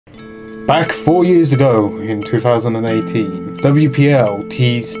Back 4 years ago, in 2018, WPL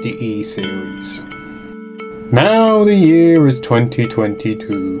teased the E-Series. Now the year is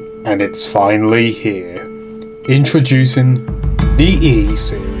 2022, and it's finally here. Introducing the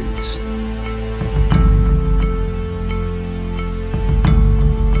E-Series.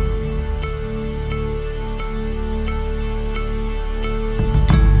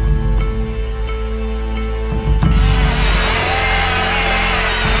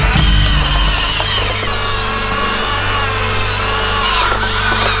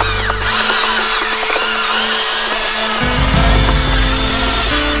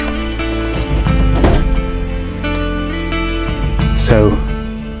 So,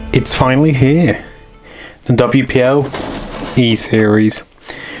 it's finally here. The WPL E-Series.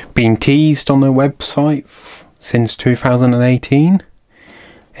 Been teased on their website since 2018.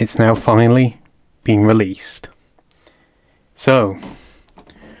 It's now finally been released. So,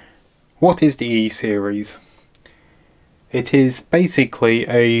 what is the E-Series? It is basically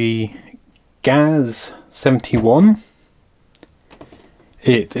a GAZ71.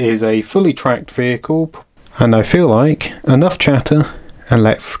 It is a fully tracked vehicle. And I feel like enough chatter, and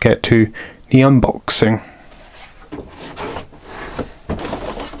let's get to the unboxing.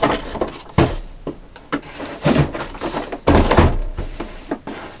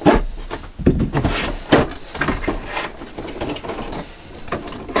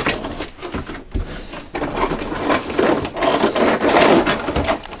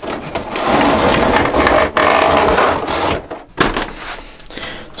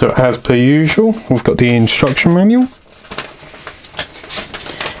 So as per usual, we've got the instruction manual.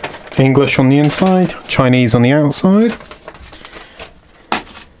 English on the inside, Chinese on the outside.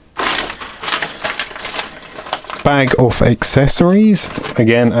 Bag of accessories,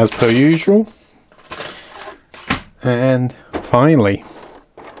 again as per usual. And finally,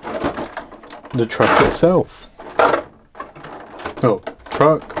 the truck itself. Oh,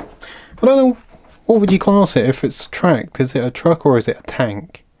 truck. I don't know, what would you class it if it's tracked? Is it a truck or is it a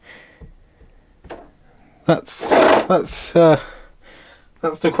tank? That's the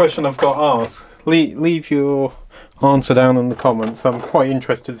question I've got asked. Leave your answer down in the comments. I'm quite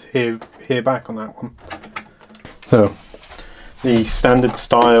interested to hear back on that one. So, the standard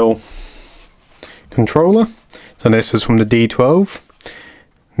style controller. So this is from the D12.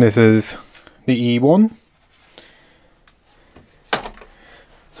 This is the E1.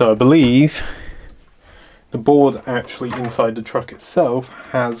 So I believe the board actually inside the truck itself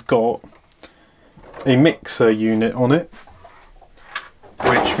has got a mixer unit on it,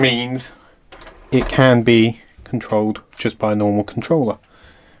 which means it can be controlled just by a normal controller,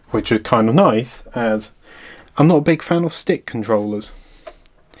 which is kind of nice, as I'm not a big fan of stick controllers.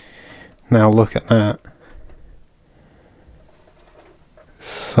 Now look at that.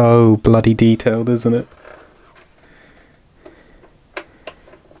 So bloody detailed, isn't it?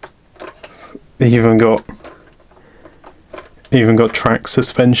 Even got track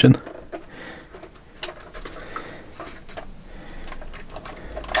suspension.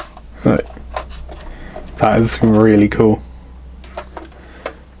 Right. That is really cool.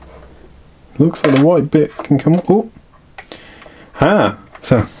 Looks like the white bit can come up. Oh.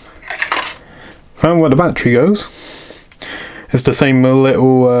 So found where the battery goes. It's the same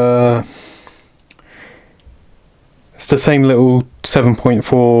little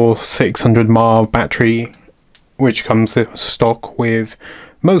 7.4 600 mAh battery, which comes stock with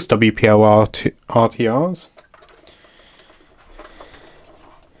most WPL RTRs.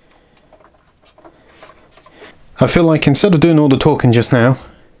 I feel like instead of doing all the talking just now,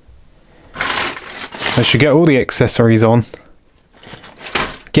 I should get all the accessories on,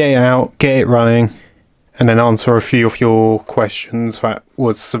 get it out, get it running, and then answer a few of your questions that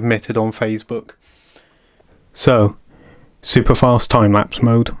was submitted on Facebook. So, super fast time-lapse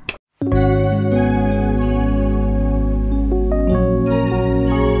mode.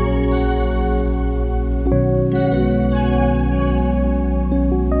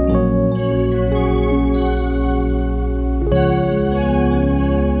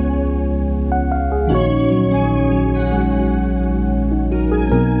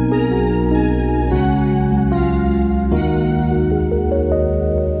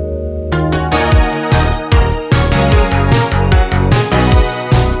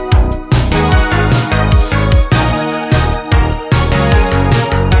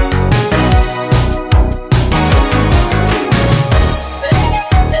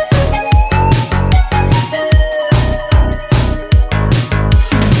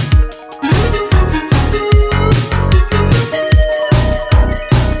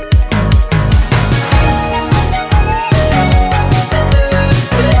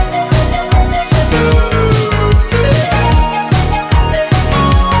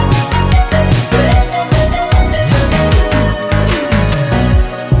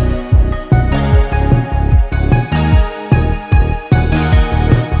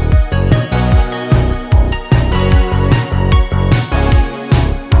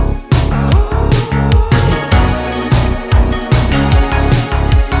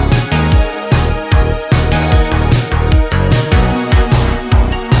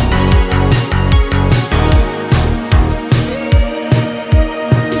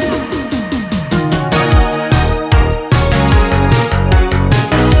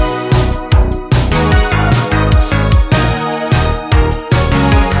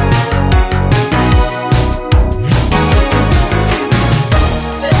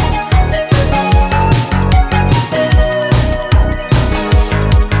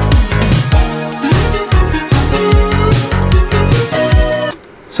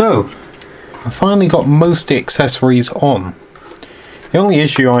 So, I finally got most of the accessories on. The only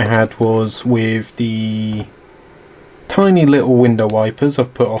issue I had was with the tiny little window wipers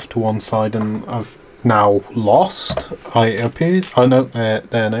I've put off to one side and I've now lost, it appears. Oh no, there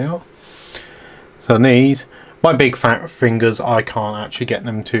they are. So these, my big fat fingers, I can't actually get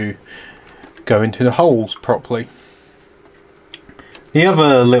them to go into the holes properly. The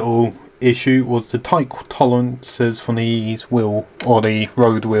other little issue was the tight tolerances for these wheel, or the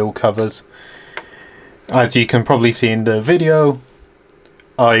road wheel covers. As you can probably see in the video,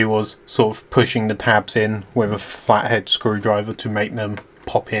 I was sort of pushing the tabs in with a flathead screwdriver to make them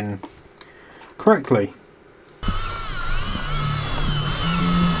pop in correctly.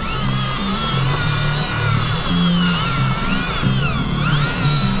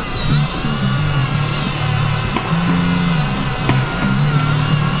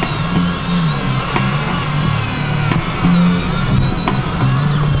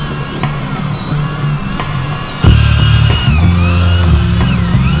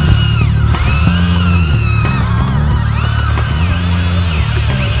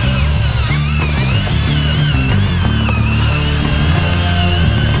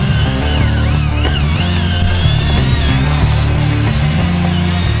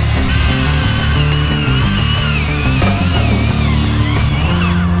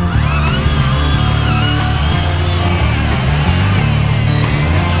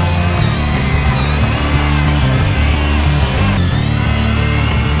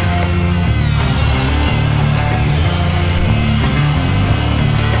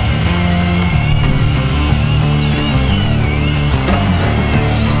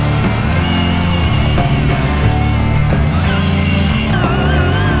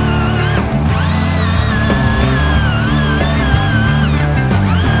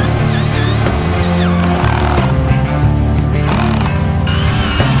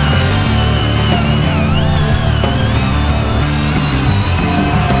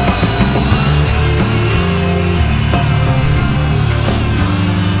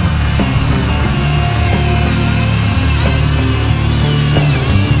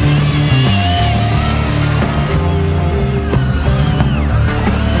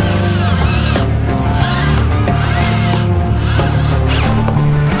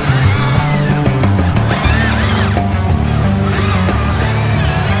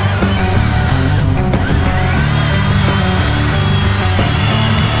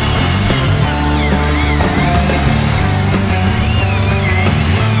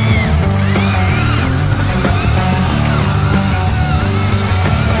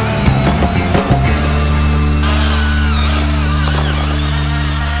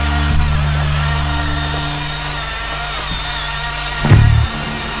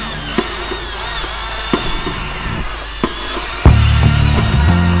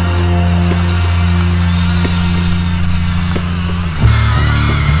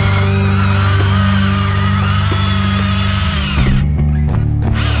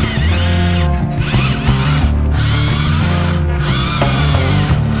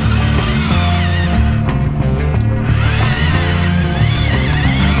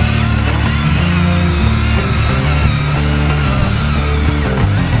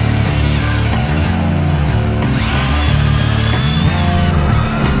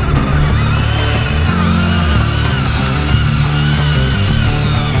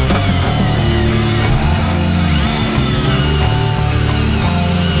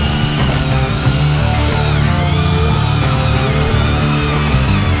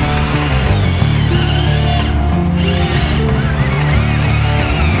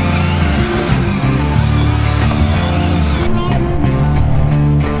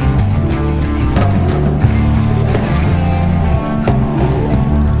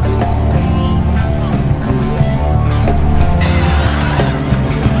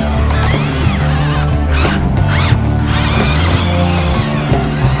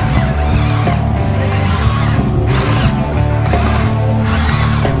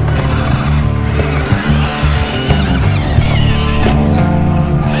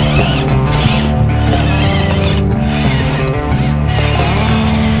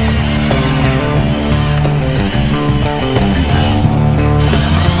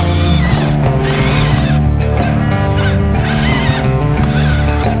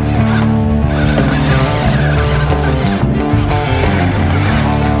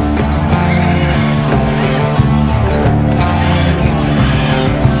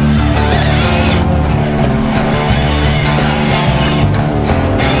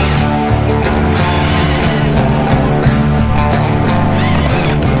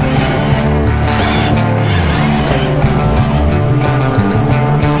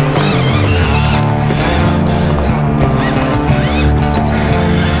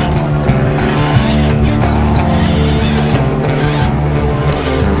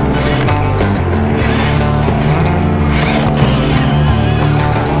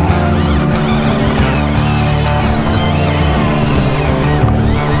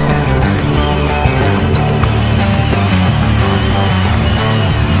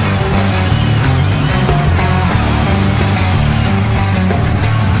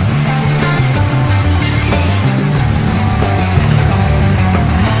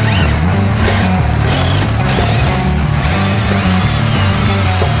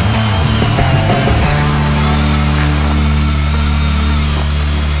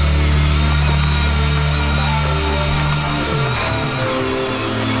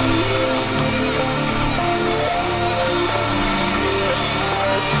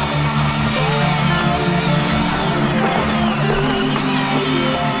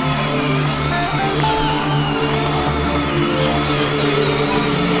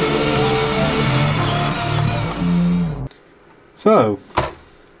 So,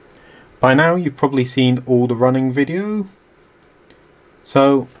 by now you've probably seen all the running video.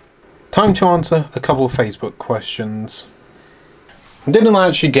 So, time to answer a couple of Facebook questions. I didn't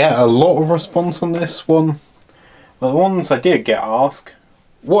actually get a lot of response on this one, but the ones I did get asked,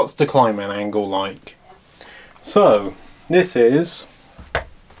 what's the climbing angle like? So, this is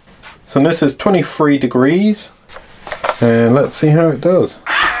 23 degrees, and let's see how it does.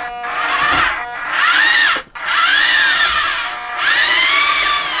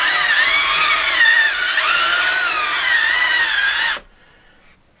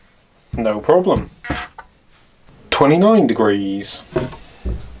 No problem. 29 degrees.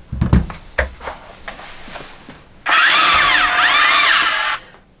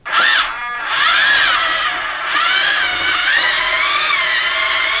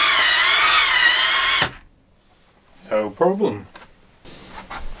 No problem.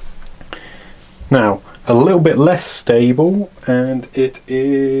 Now, a little bit less stable, and it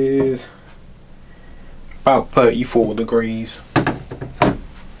is about 34 degrees.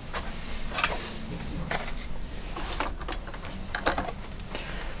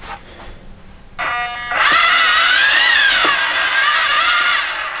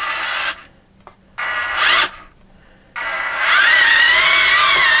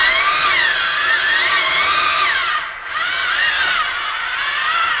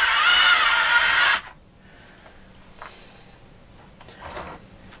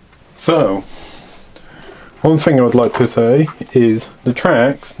 So, one thing I would like to say is the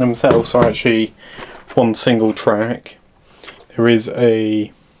tracks themselves are actually one single track. There is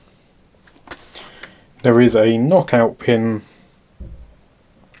a knockout pin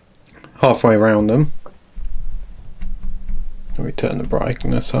halfway around them. Let me turn the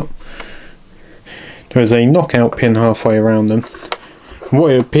brightness up. There is a knockout pin halfway around them. And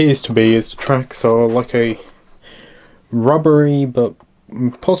what it appears to be is the tracks are like a rubbery but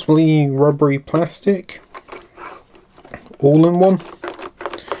possibly rubbery plastic all in one,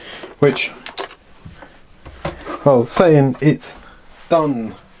 which I was saying it's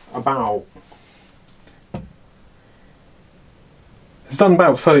done about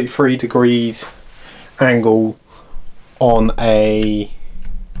 33 degrees angle on a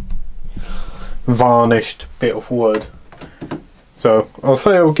varnished bit of wood. So I'll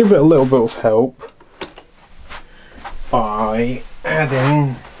say I'll give it a little bit of help by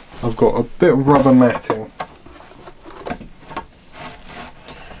adding, I've got a bit of rubber matting.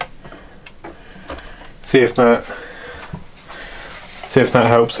 See if that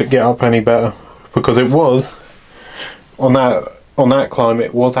helps it get up any better, because it was on that climb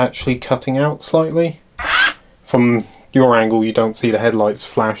it was actually cutting out slightly. From your angle you don't see the headlights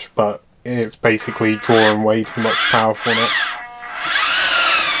flash, but it's basically drawing way too much power from it.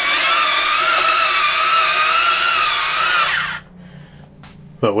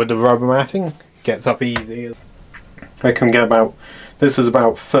 But with the rubber matting, it gets up easy. I can get about, this is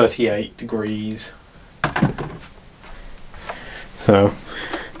about 38 degrees. So,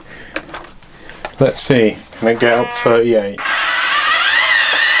 let's see, can it get up 38?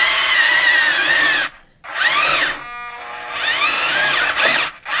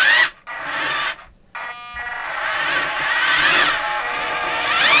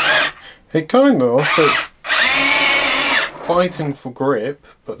 It kind of, it's biting for grip,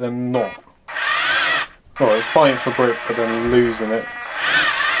 but then not. Oh, it's biting for grip, but then losing it.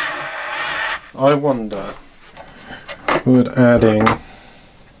 I wonder, would adding a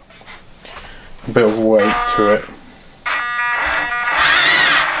bit of weight to it.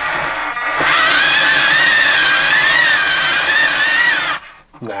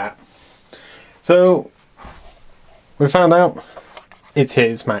 Nah. So, we found out it's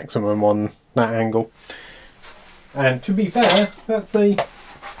hit its maximum on that angle. And to be fair, that's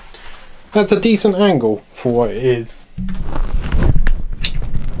a decent angle for what it is.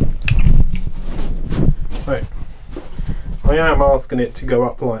 Right. I am asking it to go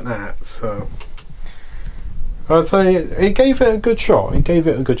up like that, so I'd say it gave it a good shot. It gave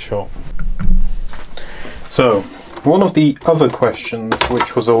it a good shot. So, one of the other questions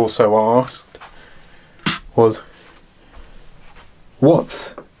which was also asked was,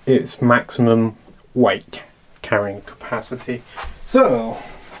 what's its maximum weight carrying capacity? So,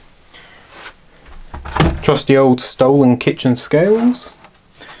 just the old stolen kitchen scales,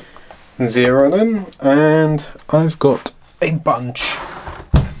 zero them, and I've got a bunch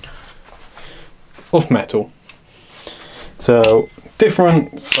of metal. So,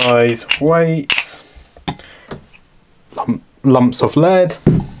 different size weights, lumps of lead,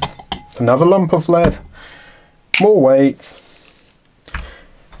 another lump of lead, more weights,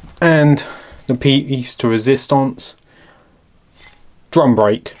 and the piece to resistance drum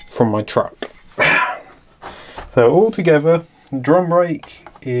brake from my truck. So altogether, the drum brake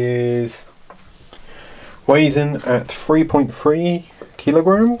weighs in at 3.3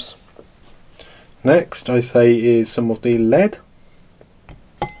 kilograms. Next, I say, is some of the lead.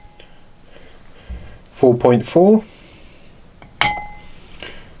 4.4.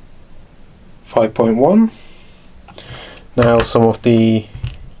 5.1. Now some of the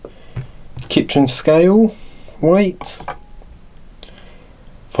kitchen scale weight.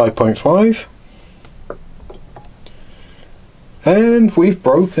 5.5. And we've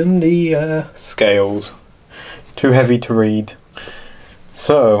broken the scales. Too heavy to read.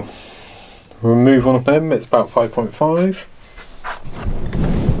 So, remove one of them, it's about 5.5.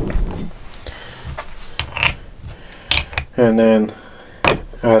 And then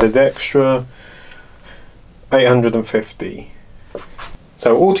added extra 850.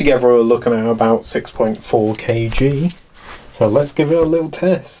 So altogether we're looking at about 6.4 kg. So let's give it a little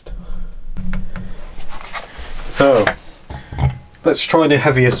test. So let's try the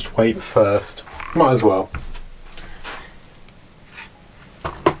heaviest weight first. Might as well.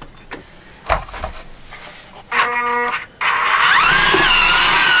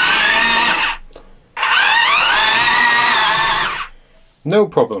 No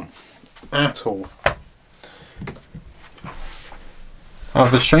problem at all. I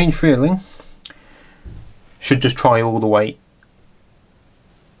have a strange feeling. Should just try all the weight.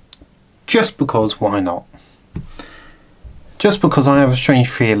 Just because, why not? Just because I have a strange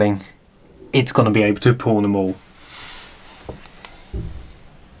feeling it's going to be able to pull them all.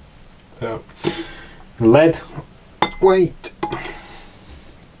 So, lead weight.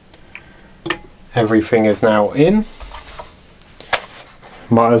 Everything is now in.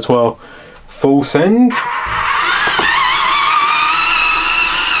 Might as well full send.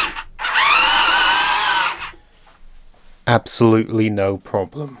 Absolutely no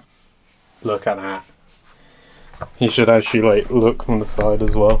problem. Look at that. You should actually like look from the side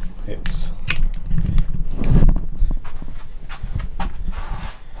as well. It's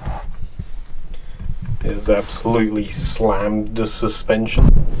absolutely slammed the suspension.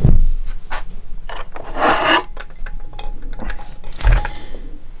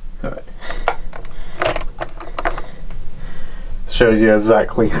 Shows you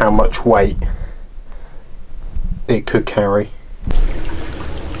exactly how much weight it could carry.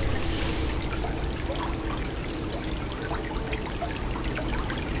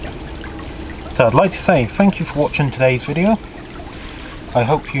 So I'd like to say thank you for watching today's video. I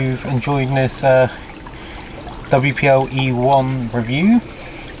hope you've enjoyed this WPL E1 review.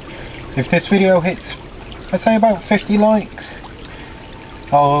 If this video hits, I'd say about 50 likes,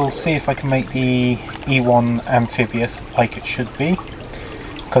 I'll see if I can make the E1 amphibious like it should be,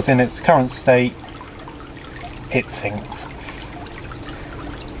 because in its current state it sinks.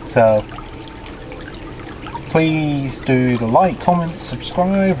 So please do the like, comment,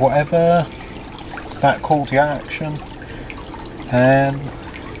 subscribe, whatever, that call to action, and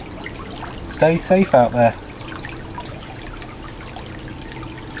stay safe out there.